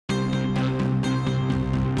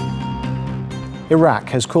Iraq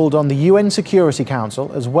has called on the UN Security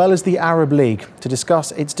Council as well as the Arab League to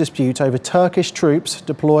discuss its dispute over Turkish troops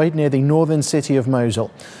deployed near the northern city of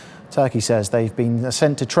Mosul. Turkey says they've been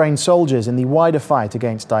sent to train soldiers in the wider fight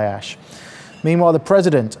against Daesh. Meanwhile, the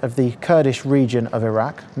president of the Kurdish region of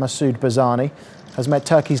Iraq, Masoud Barzani, has met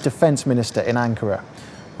Turkey's defence minister in Ankara.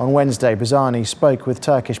 On Wednesday, Barzani spoke with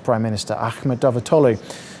Turkish Prime Minister Ahmet Davutoglu,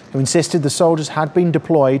 who insisted the soldiers had been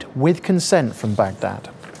deployed with consent from Baghdad.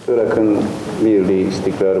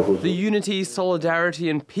 The unity, solidarity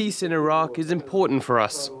and peace in Iraq is important for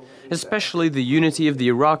us, especially the unity of the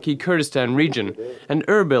Iraqi Kurdistan region, and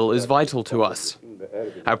Erbil is vital to us.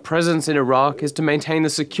 Our presence in Iraq is to maintain the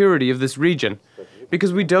security of this region,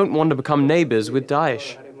 because we don't want to become neighbours with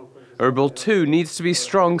Daesh. Erbil too needs to be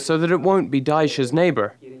strong so that it won't be Daesh's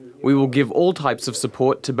neighbour. We will give all types of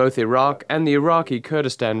support to both Iraq and the Iraqi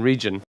Kurdistan region.